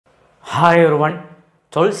Hi everyone,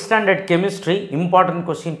 12th standard chemistry important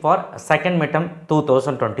question for second midterm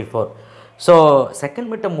 2024. So second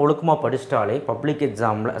midterm ஒழுக்கமாக படிச்சிட்டாலே public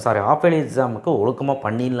எக்ஸாமில் half yearly எக்ஸாமுக்கு ஒழுக்கமாக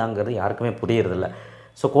பண்ணிடலாங்கிறது யாருக்குமே புரியறதில்ல.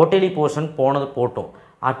 So quarterly portion போனது போட்டோம்,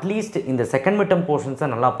 அட்லீஸ்ட் இந்த செகண்ட் மிட்டம்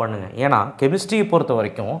போர்ஷன்ஸை நல்லா பண்ணுங்கள். ஏன்னா கெமிஸ்ட்ரியை பொறுத்த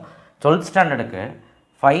வரைக்கும் 12th ஸ்டாண்டர்டுக்கு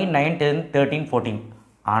 5, 9, 10, 13, 14.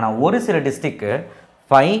 ஆனால் ஒரு சில டிஸ்ட்ரிக்கு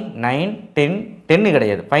 5, 9, 10, 10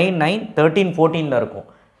 கிடையாது, 5, 9, 13, 14 இருக்கும்.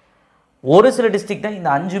 ஒரு சில டிஸ்ட்ரிக்ட் தான் இந்த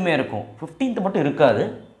 5மே இருக்கும், 15th மட்டும் இருக்காது.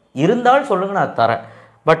 இருந்தாலும் சொல்லுங்கள், நான் தரேன்.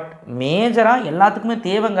 பட் மேஜராக எல்லாத்துக்குமே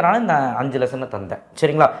தேவைங்கிறனால இந்த 5 லெசனை தந்தேன்.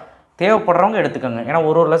 சரிங்களா? தேவைப்படுறவங்க எடுத்துக்கோங்க. ஏன்னா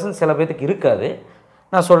ஒரு லெசன் சில பேருக்கு இருக்காது.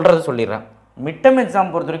 நான் சொல்கிறது சொல்லிடுறேன். மிட்டம்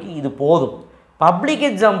எக்ஸாம் பொறுத்த வரைக்கும் இது போதும். பப்ளிக்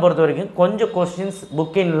எக்ஸாம் பொறுத்த வரைக்கும் கொஞ்சம் கொஸ்டின்ஸ்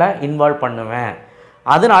புக்கின்ல இன்வால்வ் பண்ணுவேன்.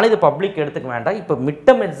 அதனால இது பப்ளிக் எடுத்துக்க வேண்டாம். இப்போ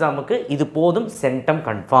மிட்டம் எக்ஸாமுக்கு இது போதும், சென்டம்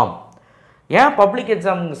கன்ஃபார்ம். ஏன் பப்ளிக்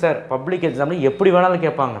எக்ஸாமுங்க சார்? பப்ளிக் எக்ஸாமில் எப்படி வேணாலும்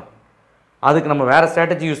கேட்பாங்க. அதுக்கு நம்ம வேறு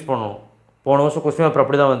ஸ்ட்ராட்டஜி யூஸ் பண்ணுவோம். போன வருஷம் கொஸ்டின் பேப்பர்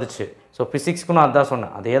அப்படி தான் வந்துச்சு. ஸோ ஃபிசிக்ஸ்க்கு நான் அதான்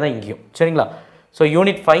சொன்னேன், அதே தான் இங்கேயும். சரிங்களா? ஸோ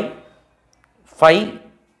யூனிட் 5,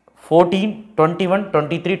 14, 21,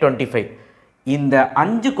 23, 25 இந்த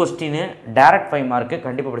 5 கொஸ்டின் டேரக்ட் 5 மார்க்கு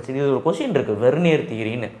கண்டிப்பாக படிச்சு. இது ஒரு கொஸ்டின் இருக்குது, வெர்னியர்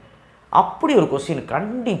தியரின்னு. அப்படி ஒரு கொஸ்டின்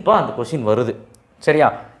கண்டிப்பாக அந்த கொஸ்டின் வருது. சரியா?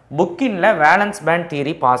 புக்கின்ல valence band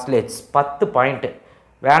theory postulates 10 point.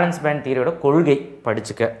 Valence band தியரியோட கொள்கை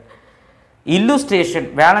படிச்சுக்க. இல்லுஸ்ட்ரேஷன்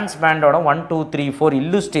வேலன்ஸ் பேண்டோட 1, 2, 3, 4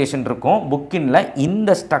 இல்லுஸ்ட்ரேஷன் இருக்கும் புக்கின்ல.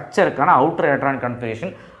 இந்த ஸ்ட்ரக்சருக்கான outer electron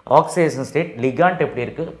configuration, oxidation state, ligand எப்படி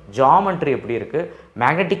இருக்குது, ஜாமெட்ரி எப்படி இருக்குது,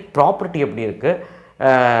 மேக்னெட்டிக் ப்ராப்பர்ட்டி எப்படி இருக்குது,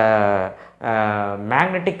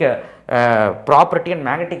 magnetic property and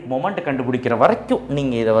magnetic moment கண்டுபிடிக்கிற வரைக்கும்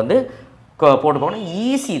நீங்கள் இதை வந்து போட்டு போகணும்.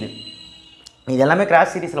 ஈஸி இது எல்லாமே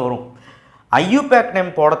கிராஸ் சீரீஸில் வரும். ஐயூபேக்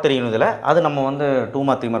நேம் போட தெரியும் இதில். அது நம்ம வந்து 2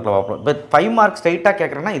 மார்க் 3 மார்க்கில் பார்ப்போம். இப்போ 5 மார்க் ஸ்ட்ரைட்டாக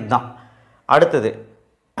கேட்குறேன்னா இதுதான். அடுத்தது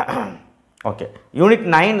ஓகே, யூனிட்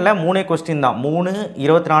 9ல் 3 கொஸ்டின் தான். 3,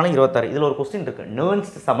 24, 26 இதில் ஒரு கொஸ்டின் இருக்குது,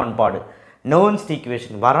 நெர்ன்ஸ்ட் சமன்பாடு, நெர்ன்ஸ்ட்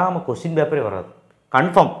ஈக்குவேஷன். வராமல் கொஸ்டின் பேப்பரே வராது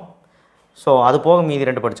கன்ஃபார்ம். ஸோ அது போக மீதி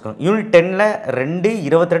 2 படிச்சுக்கோங்க. யூனிட் 10ல் 2,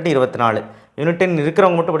 22, 24 யூனிட் 10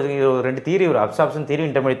 இருக்கிறவங்க மட்டும் படிச்சுக்கோங்க. 2 தியரி ஒரு அப்சார்ப்ஷன் தியரி,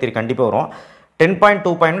 இன்டர்மீடியட் தியரி கண்டிப்பாக வரும்.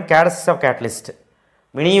 10.2.1 கேட்டலிசிஸ் ஆஃப் கேட்டலிஸ்ட்,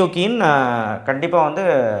 வினியூக்கியின் கண்டிப்பாக வந்து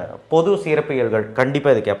பொது சிறப்பியல்கள்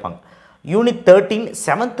கண்டிப்பாக இது கேட்பாங்க. Unit 13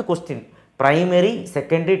 7th question, primary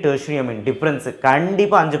secondary tertiary Ameen difference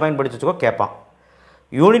கண்டிப்பாக 5 பாயிண்ட் படிச்சு வச்சுக்கோ, கேட்பான்.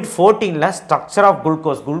 யூனிட் 14ல் ஸ்ட்ரக்சர் ஆஃப்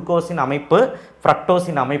குளுக்கோஸ், குளுக்கோஸின் அமைப்பு,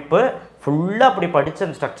 ஃப்ரக்டோஸின் அமைப்பு ஃபுல்லாக அப்படி படித்து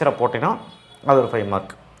அந்த ஸ்ட்ரக்சரை போட்டிங்கன்னா அது ஒரு 5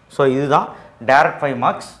 மார்க். ஸோ இதுதான் டேரக்ட் 5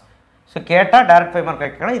 மார்க்ஸ். ஸோ கேட்டால் டேரக்ட் 5 மார்க்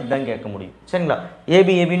கேட்கலாம், இதுதான் கேட்க முடியும். சரிங்களா?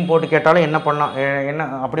 ஏபின்னு போட்டு கேட்டாலும் என்ன பண்ணலாம், என்ன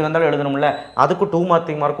அப்படி வந்தாலும் எழுதணும்ல, அதுக்கும் 2 மார்க்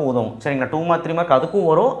 3 மார்க்கும் உதவும். சரிங்களா? 2 மார்க் 3 மார்க் அதுக்கும்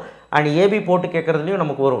வரும், அண்ட் ஏபி போட்டு கேட்குறதுலையும்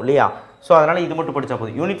நமக்கு வரும் இல்லையா? ஸோ அதனால் இது மட்டும் படித்தா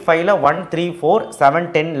போதும். யூனிட் 5ல் 1, 3, 4, 7,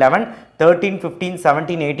 10, 11, 13, 15,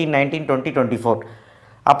 17, 18, 19, 20, 24.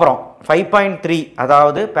 அப்புறம் 5.3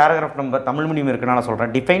 அதாவது பேராகிராஃப் நம்பர் தமிழ் மீடியம் இருக்குன்னு நான்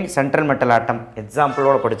சொல்கிறேன். டிஃபைன் சென்ட்ரல் மெட்டல் ஆட்டம்,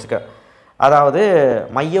 எக்ஸாம்பிளோட படிச்சுக்க. அதாவது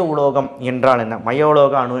மைய உலோகம் என்றால் என்ன, மைய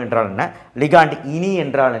உலோக அணு என்றால் என்ன, லிகாண்ட் இனி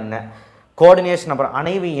என்றால் என்ன, கோஆர்டினேஷன் அப்புறம்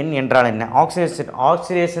அணைவு எண் என்றால் என்ன,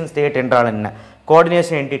 ஆக்சிடேஷன் ஸ்டேட் என்றால் என்ன,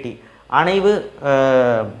 கோஆர்டினேஷன் என்டிட்டி, அணைவு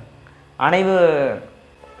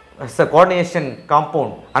கோஆர்டினேஷன்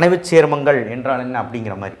காம்பவுண்ட், அணைவு சேர்மங்கள் என்றால் என்ன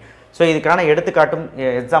அப்படிங்கிற மாதிரி. ஸோ இதுக்கான எடுத்துக்காட்டும்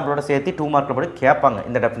எக்ஸாம்பிளோட சேர்த்து 2 மார்க்கில் படி கேட்பாங்க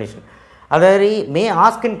இந்த டெஃபினேஷன். அதே மே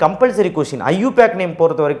ஆஸ்க் இன் கம்பல்சரி கொஸ்டின். ஐயூபேக் நேம்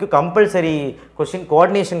பொறுத்த வரைக்கும் கம்பல்சரி கொஸ்டின்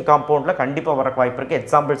கோஆர்டினேஷன் காம்பவுண்டில் கண்டிப்பாக வர வாய்ப்பு இருக்குது.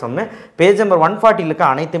 எக்ஸாம்பிள்ஸ் வந்து பேஜ் நம்பர் 140 இருக்க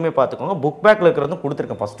அனைத்துமே பார்த்துக்கோங்க. புக் பேக்கில் இருக்கிறதும்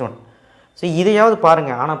கொடுத்துருக்கேன் ஃபஸ்ட் ஒன். ஸோ இதையாவது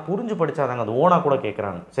பாருங்கள். ஆனால் புரிஞ்சு படித்தாதாங்க, அது ஓனாக கூட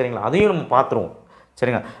கேட்குறாங்க. சரிங்களா? அதையும் நம்ம பார்த்துருவோம்.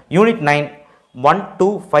 சரிங்களா? யூனிட் 9 1,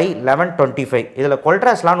 2, 5, 11, 25 இதில்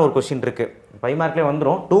கொல்ட்ராஸ்லான்னு ஒரு கொஸ்டின் இருக்குது. 5 மார்க்லேயே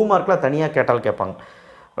வந்துடும், 2 மார்க்கில் தனியாக கேட்டால் கேட்பாங்க.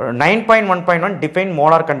 9.1.1 டிஃபைன்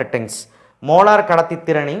மோலார் கண்டக்டன்ஸ், மோலார் கடத்தி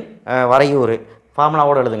திறனின் வரையூறு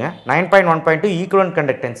ஃபார்முலாவோடு எழுதுங்க. 9.1.2 ஈக்குவலன்ட்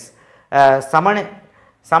கண்டக்டன்ஸ்,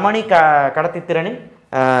 சமணி கடத்தி திறனின்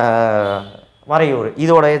வரையூறு,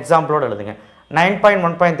 இதோட எக்ஸாம்பிளோடு எழுதுங்க.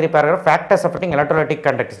 9.1.3 paragraph factors affecting electrolytic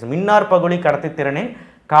conductance, மின்னார் பகுதி கடத்தி திறனின்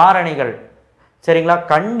காரணிகள். சரிங்களா?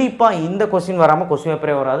 கண்டிப்பாக இந்த கொஸ்டின் வராமல் கொஸ்டின்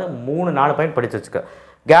பேப்பரே வராது. 3, 4 பாயிண்ட் படித்து வச்சுக்க.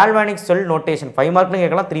 கேல்வானிக் செல் நோட்டேஷன் 5 மார்க்லையும்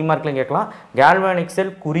கேட்கலாம், 3 மார்க்லையும் கேட்கலாம். கேல்வானிக்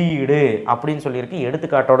செல் குறியீடு அப்படின்னு சொல்லியிருக்கு,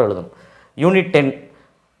 எடுத்துக்காட்டோடு எழுதணும். யூனிட் 10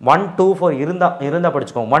 1, 2, 4 இருந்தால்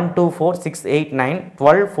படிச்சுக்கோங்க. 1, 2, 4, 6, 8, 9,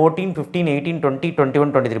 12, 14, 15, 18, 20,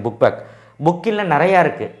 21, 23 புக் பேக். புக்கில் நிறையா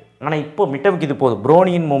இருக்குது, ஆனால் இப்போ மிட்டமுக்கு இது போதும்.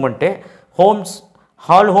 புரோனியின் மூமெண்ட்டு,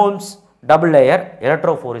 ஹால்ஹோம்ஸ் டபுள் லேயர்,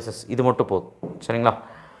 எலக்ட்ரோஃபோரிசஸ், இது மட்டும் போதும். சரிங்களா?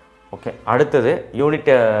 ஓகே, அடுத்தது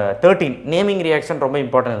யூனிட் 13 நேமிங் ரியாக்ஷன் ரொம்ப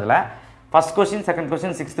இம்பார்ட்டன்ட். இதில் first question, second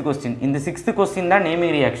question, 6th question. இந்த 6th கொஸ்டின் தான்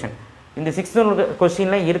நேமிங் ரியாக்ஷன். இந்த 6th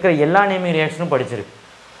கொஸ்டினில் இருக்கிற எல்லா நேமிங் ரியாக்ஷனும் படிச்சிரு.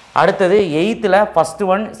 அடுத்தது 8th first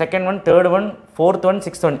one, second one, third one, fourth one,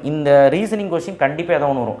 6th one, இந்த ரீசனிங் கொஸ்டின் கண்டிப்பாக ஏதோ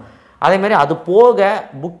ஒன்று வரும். அதேமாதிரி அது போக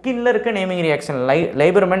புக்கில் இருக்க naming reaction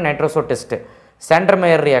லைபர்மேன் nitroso test,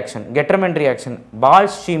 சென்டர்மேயர் reaction, கெட்டர்மேன் reaction,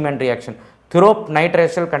 பால்ஸ்-ஸ்டீமன் reaction, திரோப்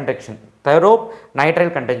நைட்ரேஷல் conduction, தெரோப்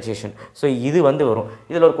nitrile condensation. So இது வந்து வரும்.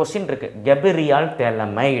 இதில் ஒரு கொஸ்டின் இருக்குது, கெபரியால்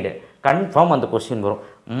தெலமைடு, கன்ஃபார்ம் அந்த கொஸ்டின் வரும்.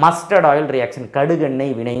 மஸ்டர்ட் ஆயில் ரியாக்ஷன்,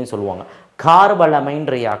 கடுகெண்ணெய் வினைன்னு சொல்லுவாங்க. கார்பலமைன்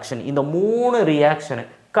ரியாக்ஷன், இந்த 3 ரியாக்ஷனு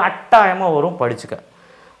கட்டாயமாக வரும், படிச்சுக்க.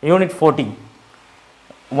 யூனிட் 14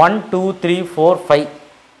 1 2 3 4 5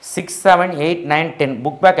 6 7 8 9 10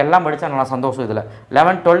 புக் பேக் எல்லாம் படித்தா நல்லா சந்தோஷம். இதில்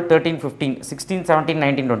 11 12 13 15 16 17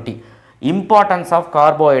 19 20 இம்பார்ட்டன்ஸ் ஆஃப்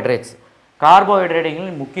கார்போஹைட்ரேட்ஸ்,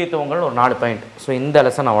 கார்போஹைட்ரேட்டுகளின் முக்கியத்துவங்கள் ஒரு 4 பாயிண்ட். ஸோ இந்த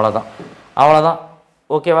லெசன் அவ்வளோதான்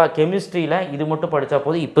ஓகேவா. கெமிஸ்ட்ரியில் இது மட்டும் படித்தா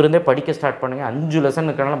போதும். இப்போ இருந்தே படிக்க ஸ்டார்ட் பண்ணுங்கள். 5 லெசன்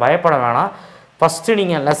இருக்கிறனால பயப்பட வேணாம். ஃபஸ்ட்டு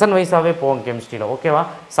நீங்கள் லெசன் வைஸாகவே போங்க கெமிஸ்ட்ரியில், ஓகேவா.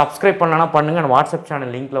 சப்ஸ்கிரைப் பண்ணலன்னா பண்ணுங்கள். வாட்ஸ்அப்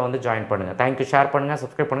சேனல் லிங்க்கில் வந்து ஜாயின் பண்ணுங்கள். தேங்க்யூ. ஷேர் பண்ணுங்கள்,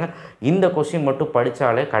 சப்ஸ்கிரைப் பண்ணுங்கள். இந்த கொஸ்டின் மட்டும்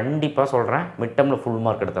படித்தாலே கண்டிப்பாக சொல்கிறேன் மிட் டேர்மில் ஃபுல்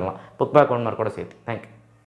மார்க் எடுத்துடலாம். புக் பேக் 1 மார்க் கூட சேர்த்து. தேங்க்யூ.